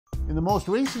In the most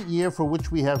recent year for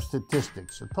which we have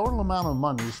statistics, the total amount of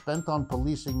money spent on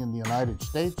policing in the United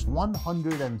States,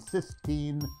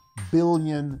 $115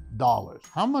 billion.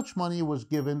 How much money was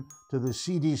given to the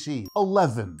CDC?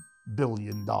 $11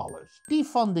 billion.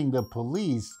 Defunding the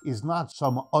police is not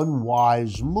some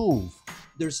unwise move.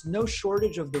 There's no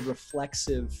shortage of the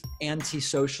reflexive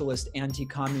anti-socialist,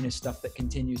 anti-communist stuff that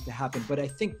continues to happen. But I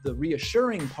think the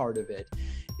reassuring part of it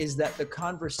is that the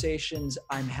conversations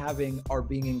I'm having are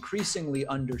being increasingly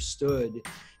understood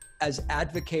as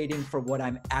advocating for what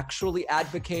I'm actually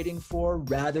advocating for,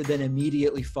 rather than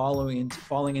immediately falling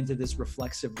into this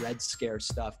reflexive Red Scare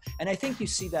stuff. And I think you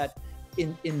see that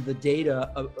in the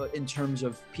data in terms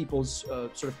of people's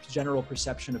sort of general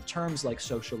perception of terms like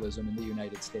socialism in the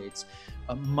United States,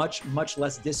 much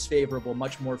less disfavorable,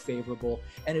 much more favorable.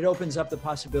 And it opens up the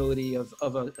possibility of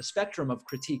a spectrum of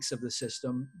critiques of the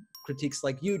system, critiques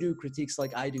like you do, critiques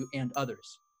like I do, and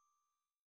others.